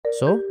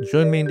So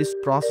join me in this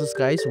process,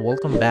 guys.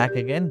 Welcome back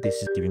again. This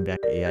is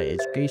GivingbackAI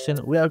Education.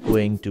 We are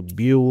going to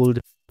build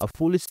a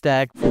fully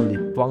stack,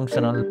 fully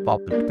functional,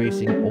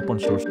 public-facing open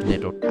source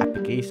network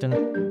application,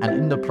 and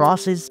in the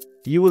process,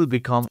 you will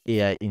become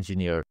AI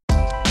engineer.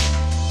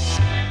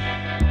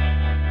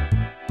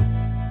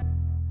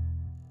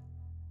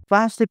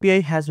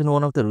 FastAPI has been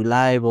one of the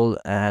reliable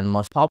and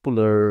most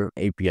popular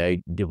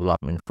API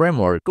development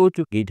framework. Go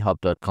to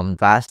github.com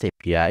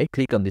FastAPI,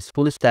 click on this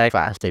full stack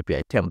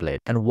FastAPI template.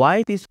 And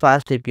why this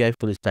FastAPI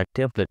full stack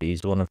template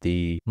is one of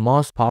the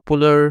most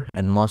popular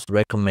and most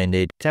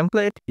recommended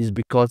template is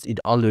because it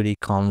already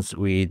comes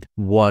with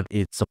what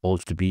is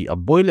supposed to be a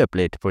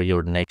boilerplate for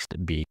your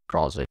next big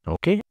project.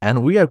 Okay,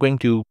 and we are going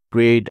to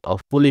create a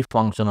fully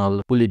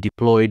functional, fully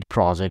deployed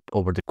project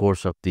over the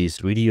course of this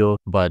video,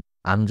 but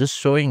I'm just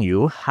showing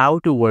you how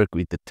to work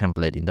with the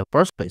template in the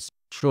first place.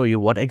 Show you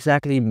what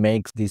exactly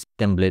makes this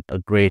template a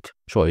great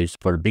choice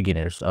for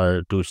beginners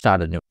or to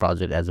start a new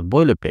project as a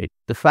boilerplate.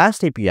 The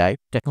FastAPI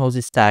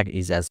technology stack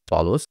is as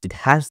follows. It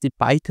has the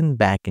Python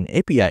backend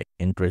API.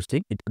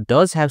 Interesting. It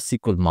does have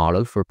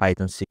SQLModel for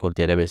Python SQL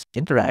database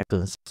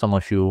interactions. Some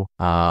of you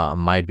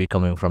might be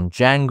coming from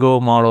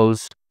Django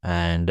models,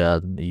 and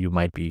you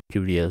might be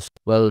curious.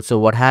 Well, so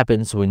what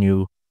happens when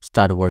you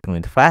start working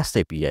with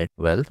FastAPI?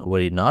 Well,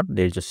 worry not,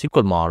 there's a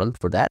SQL model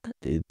for that.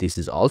 This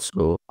is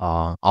also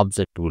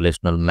object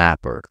relational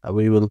mapper.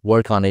 We will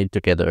work on it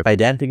together.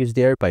 Pydantic is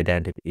there.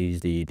 Pydantic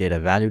is the data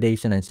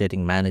validation and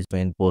setting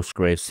management.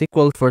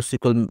 PostgreSQL for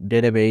SQL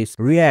database.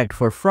 React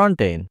for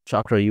front-end.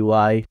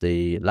 ChakraUI,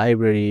 the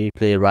library.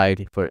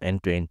 Playwright for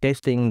end-to-end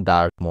testing.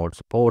 Dark mode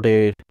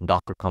supported.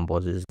 Docker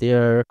Compose is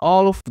there.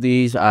 All of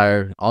these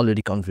are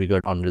already configured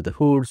under the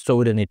hood, so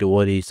we don't need to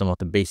worry some of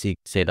the basic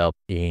setup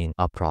in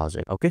a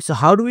project. Okay, so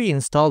how do we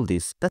install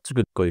this? That's a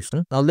good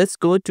question. Now let's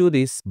go to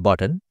this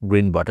button,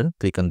 green button,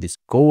 click on this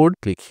code,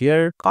 click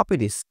here, copy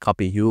this,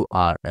 copy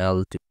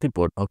URL to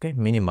clipboard. Okay,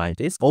 minimize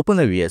this, open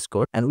the VS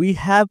Code, and we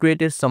have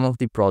created some of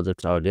the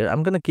projects out there.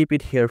 I'm gonna keep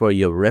it here for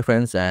your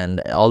reference, and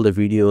all the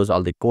videos,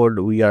 all the code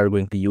we are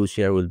going to use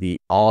here will be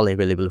all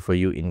available for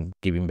you in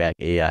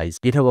GivingbackAI's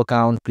GitHub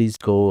account. Please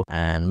go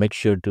and make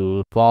sure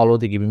to follow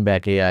the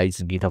GivingbackAI's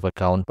GitHub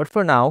account. But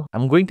for now,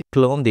 I'm going to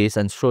clone this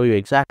and show you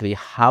exactly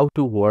how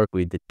to work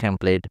with the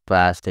template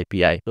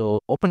FastAPI.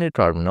 So open your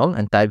terminal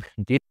and type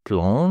git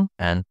clone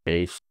and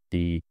paste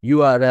the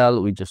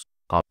URL we just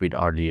copied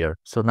earlier.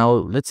 So now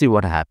let's see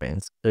what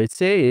happens. So it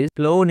says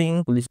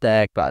cloning fully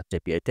stack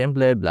FastAPI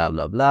template, blah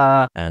blah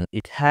blah, and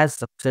it has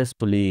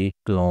successfully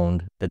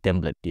cloned the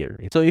template here.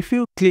 So if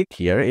you click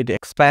here, it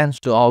expands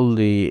to all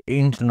the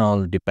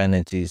internal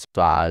dependencies,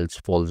 files,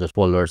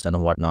 folders,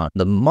 and whatnot.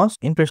 The most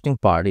interesting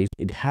part is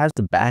it has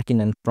the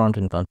backend and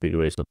front-end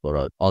configuration for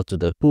us. Also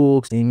the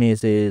hooks,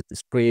 images,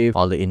 script,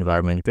 all the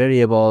environment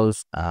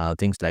variables,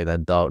 things like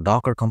that.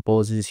 Docker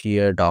Compose is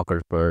here,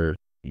 Docker for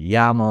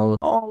YAML,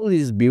 all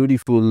these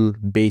beautiful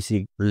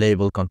basic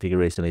label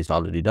configuration is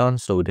already done,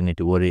 so we don't need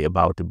to worry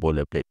about the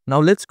boilerplate. Now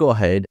let's go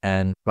ahead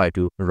and try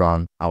to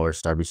run our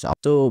service up.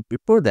 So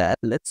before that,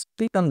 let's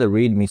click on the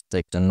readme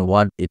section,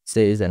 what it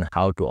says and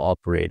how to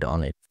operate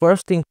on it.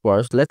 First thing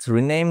first, let's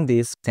rename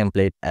this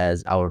template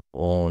as our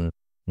own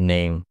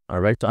name. All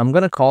right, so I'm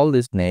gonna call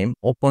this name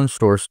open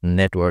source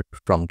network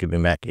from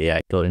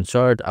GivingbackAI. So in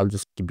short, I'll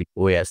just keep it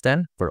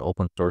OS10 for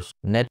open source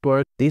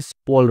network. This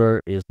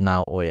folder is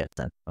now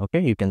OS10.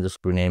 Okay, you can just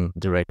rename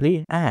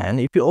directly, and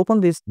if you open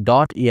this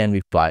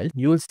 .env file,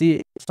 you will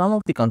see some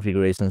of the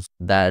configurations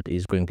that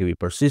is going to be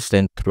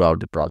persistent throughout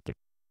the project.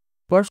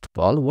 First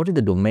of all, what is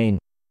the domain?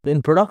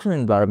 In production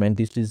environment,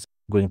 this is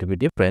going to be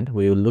different.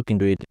 We will look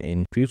into it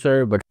in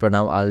future, but for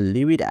now I'll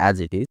leave it as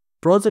it is.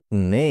 Project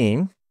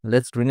name,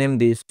 let's rename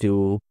this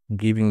to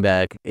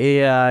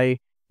GivingbackAI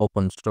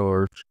Open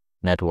Source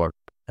Network.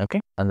 Okay,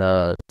 and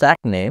the stack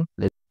name,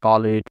 let's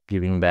call it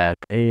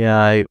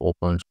GivingbackAI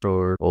Open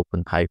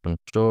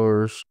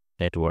Source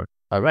Network.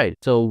 All right,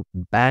 so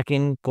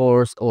backend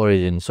course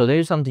origin. So there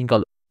is something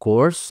called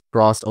course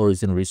cross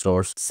origin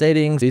resource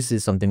settings. This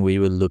is something we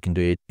will look into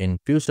it in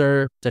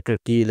future. Secret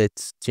key,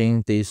 let's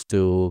change this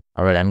to,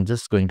 all right, I'm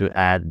just going to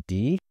add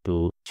D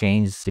to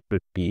change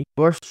secret key.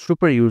 First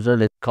super user,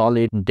 let's call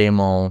it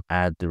demo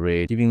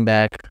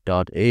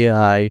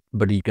 @givingback.ai,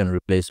 but you can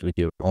replace with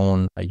your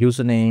own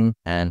username.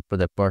 And for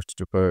the first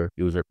super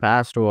user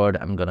password,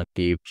 I'm gonna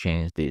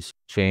change this.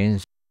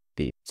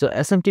 So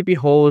SMTP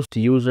host,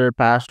 user,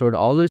 password,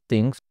 all these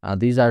things,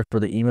 these are for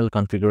the email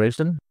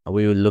configuration.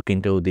 We will look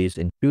into this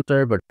in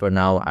future, but for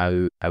now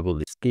I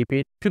will skip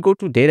it. If you go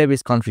to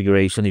database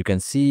configuration, you can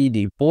see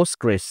the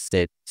Postgres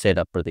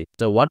setup for this.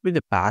 So what will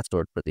the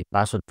password for the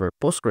password for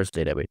Postgres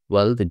database?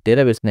 Well, the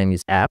database name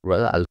is app.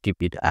 Well, I'll keep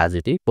it as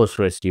it is.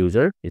 Postgres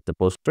user is the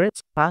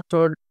Postgres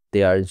password.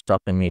 They are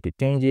instructing me to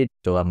change it,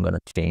 so I'm gonna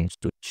change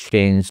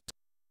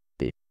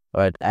this.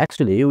 All right,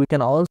 actually we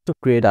can also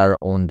create our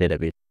own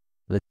database.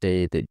 Let's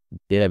say the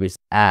database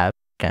app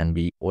can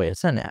be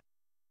OSN app.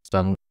 So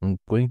I'm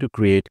going to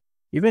create,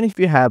 even if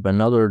you have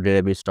another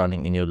database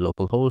running in your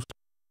local host,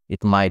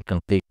 it might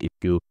conflict if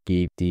you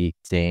keep the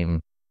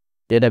same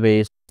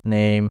database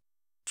name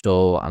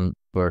So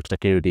for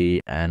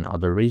security and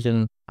other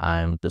reason,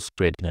 I'm just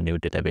creating a new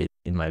database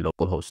in my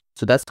local host.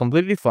 So that's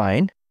completely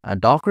fine. A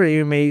Docker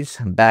image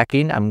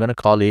backend, I'm gonna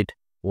call it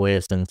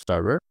OSN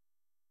server.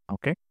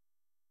 Okay,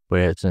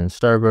 OSN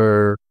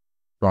server.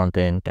 Front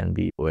end can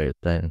be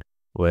OSN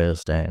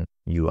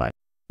UI.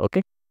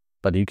 Okay,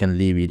 but you can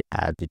leave it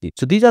as it is.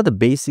 So these are the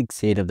basic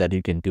setup that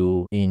you can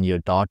do in your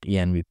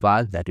 .env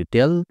file, that you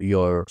tell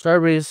your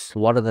service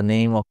what are the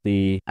name of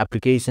the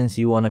applications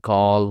you want to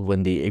call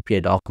when the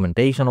API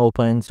documentation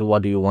opens,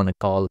 what do you want to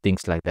call,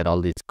 things like that.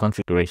 All this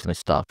configuration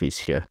stuff is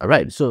here. All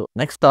right, so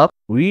next up,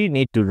 we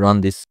need to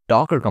run this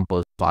Docker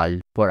Compose file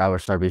for our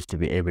service to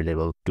be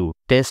available to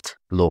test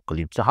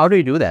locally. So how do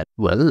you do that?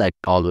 Well, like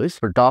always,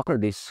 for Docker,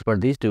 for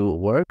this to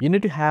work, you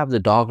need to have the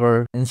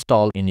Docker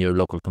installed in your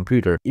local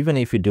computer. Even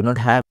if you do not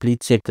have, please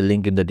check the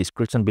link in the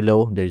description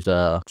below. There's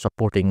a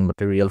supporting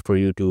material for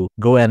you to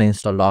go and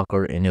install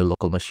Docker in your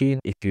local machine.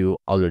 If you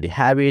already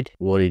have it,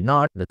 worry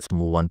not. Let's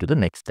move on to the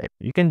next step.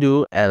 You can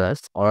do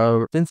ls,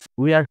 or since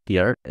we are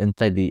here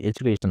inside the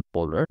education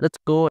folder, let's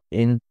go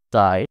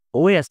inside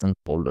OSN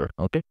folder.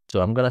 Okay,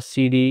 so I'm gonna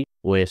cd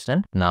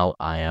OSN. Now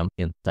I am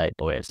inside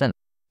OSN.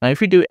 Now, if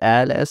you do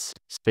ls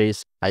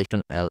space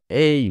 -la,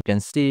 you can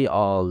see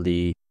all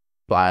the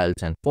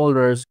files and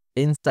folders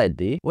inside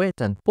the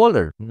OSN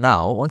folder.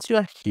 Now, once you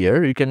are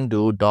here, you can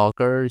do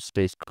docker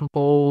space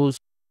compose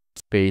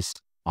space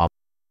up.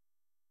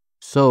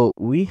 So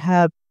we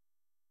have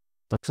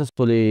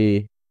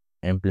successfully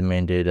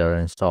implemented or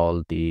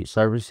installed the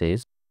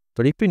services.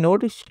 But if you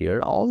notice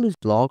here, all these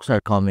blocks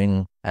are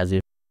coming as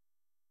if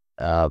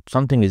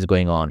something is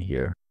going on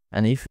here.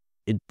 And if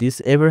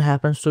this ever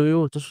happens to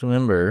you, just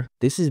remember,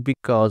 this is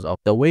because of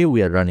the way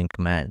we are running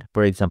command.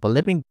 For example,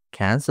 let me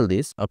cancel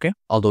this. Okay,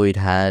 although it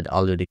had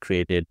already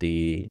created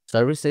the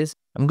services,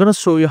 I'm gonna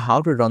show you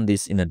how to run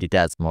this in a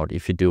detached mode.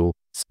 If you do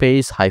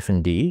space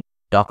 -d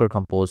docker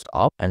compose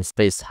up and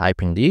space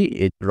 -d,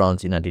 it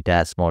runs in a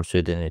detached mode, so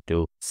you don't need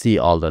to see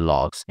all the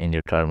logs in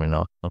your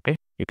terminal. Okay,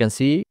 you can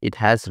see it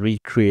has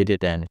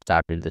recreated and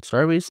started the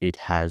service. It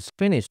has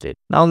finished it.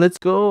 Now let's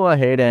go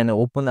ahead and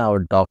open our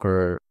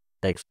Docker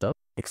desktop,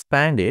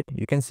 expand it.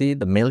 You can see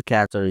the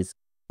Mailcatcher is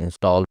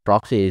installed,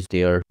 proxy is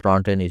there,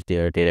 front end is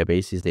there,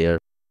 database is there,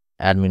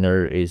 adminer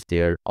is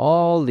there,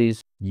 all these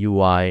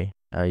UI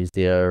is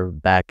there,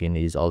 backend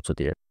is also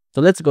there. So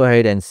let's go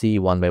ahead and see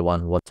one by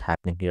one what's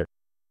happening here.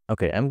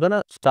 Okay, I'm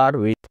gonna start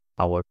with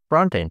our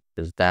front end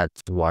because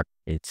that's what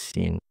it's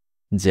seen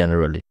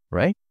generally,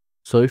 right?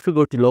 So if you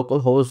go to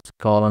localhost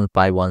colon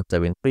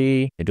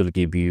 5173, it will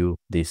give you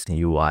this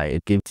UI.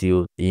 It gives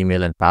you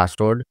email and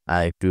password.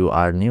 If you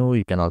are new,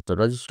 you can also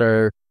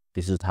register.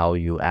 This is how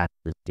you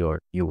access your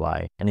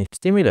UI. And if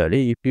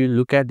similarly, if you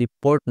look at the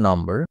port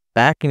number,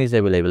 backend is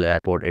available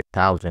at port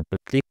 8000. So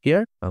click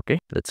here. Okay,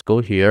 let's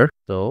go here.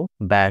 So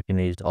backend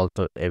is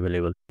also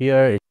available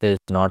here. It is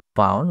not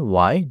found.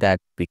 Why?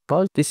 That's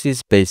because this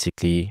is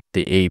basically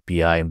the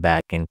API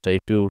backend. So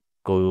if you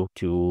go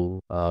to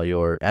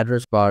your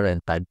address bar and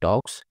type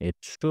docs, it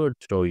should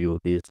show you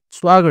this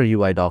Swagger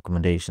UI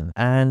documentation.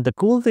 And the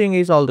cool thing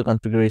is all the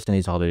configuration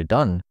is already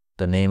done.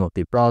 The name of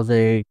the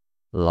project,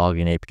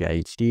 login API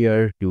is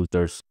here,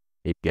 users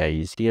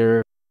API is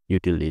here,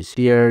 util is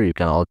here. You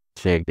can also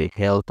check the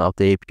health of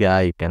the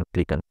API. You can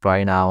click on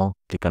try now,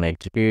 click on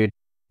execute.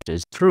 It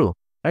is true,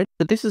 right?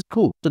 So this is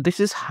cool. So this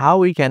is how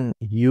we can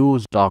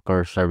use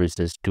Docker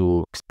services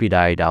to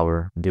expedite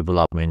our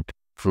development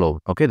flow.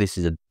 Okay, this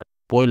is a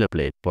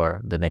boilerplate for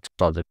the next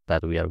project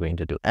that we are going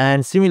to do.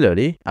 And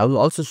similarly, I will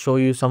also show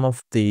you some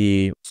of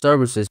the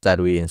services that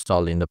we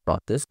install in the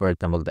process. For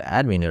example, the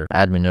adminer.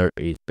 Adminer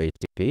is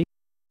basically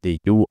the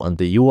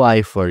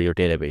UI for your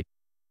database,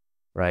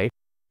 right?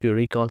 If you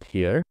recall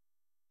here,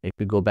 if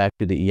we go back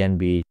to the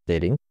env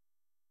setting,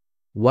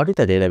 what is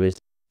the database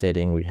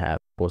setting? We have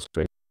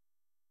Postgres.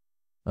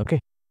 Okay,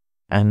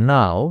 and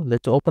now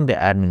let's open the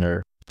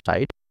adminer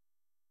site.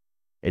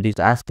 It is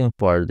asking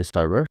for the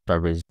server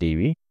is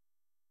db.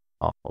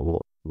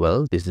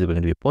 Well, this is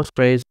going to be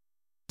Postgres.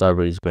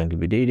 Server is going to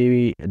be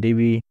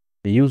db.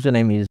 The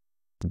username is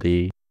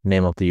the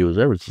name of the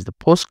user, which is the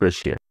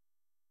Postgres here.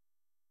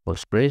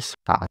 Postgres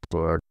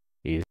password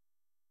is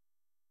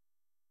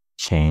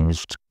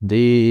changed.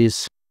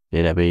 This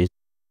database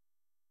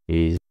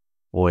is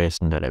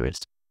OSN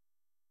database.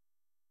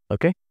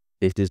 Okay,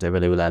 this is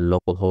available at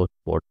localhost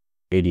port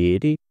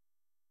 8080.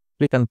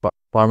 Click on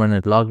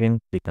permanent login.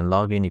 Click on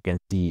login. You can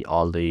see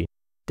all the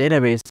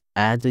database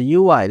as a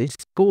UI. This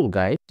is cool,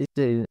 guys. This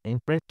is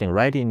interesting,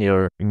 right? In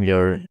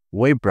your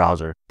web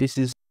browser. This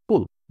is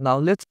cool. Now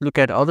let's look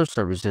at other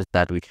services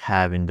that we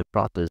have in the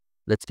process.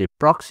 Let's say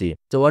proxy.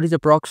 So what is a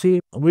proxy?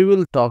 We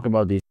will talk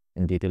about this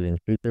in detail in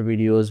future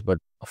videos, but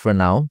for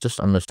now, just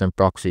understand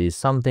proxy is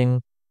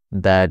something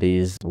that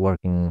is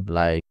working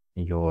like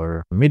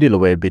your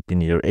middleware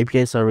between your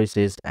API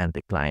services and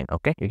the client.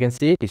 Okay, you can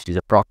see this is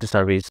a proxy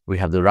service. We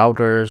have the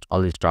routers,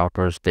 all these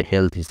routers. The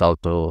health is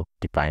also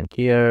defined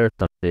here.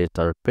 Success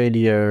or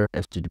failure,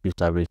 HTTP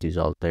service is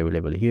also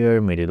available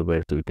here.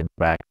 Middleware, so you can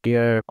track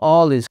here.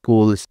 All this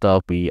cool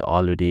stuff we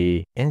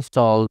already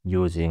installed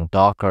using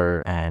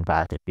Docker and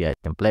FastAPI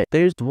Template.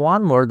 There's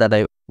one more that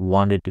I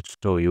wanted to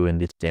show you in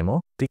this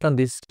demo. Click on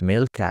this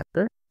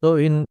Mailcatcher. So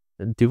in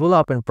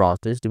development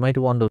process, you might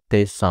want to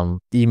test some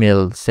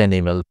send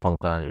email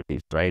functionalities,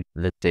 right?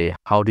 Let's say,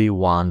 how do you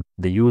want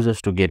the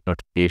users to get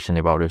notification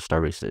about your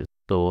services?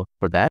 So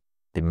for that,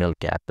 the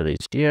Mailcatcher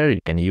is here. You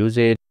can use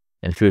it.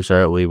 In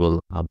future, we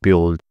will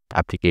build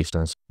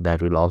applications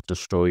that will also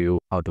show you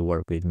how to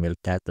work with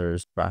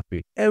Mailcatchers,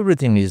 traffic.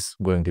 Everything is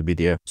going to be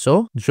there.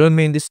 So join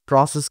me in this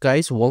process,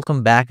 guys.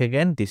 Welcome back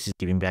again. This is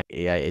Giving Back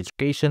AI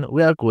Education.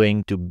 We are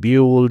going to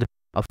build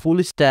a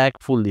fully stack,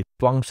 fully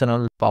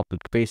functional,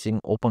 public-facing,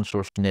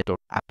 open-source network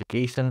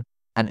application.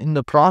 And in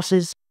the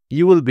process,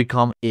 you will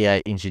become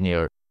AI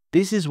engineer.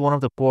 This is one of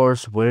the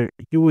course where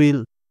you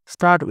will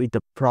start with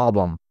the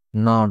problem,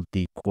 not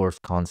the course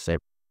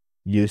concept.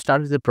 You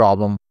start with the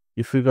problem,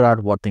 you figure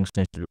out what things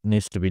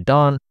needs to be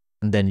done,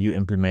 and then you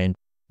implement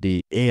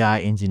the AI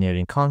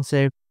engineering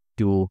concept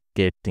to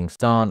get things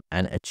done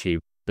and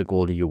achieve the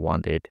goal you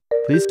wanted.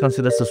 Please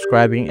consider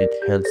subscribing. It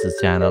helps the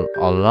channel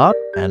a lot,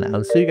 and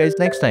I'll see you guys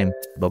next time.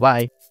 Bye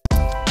bye.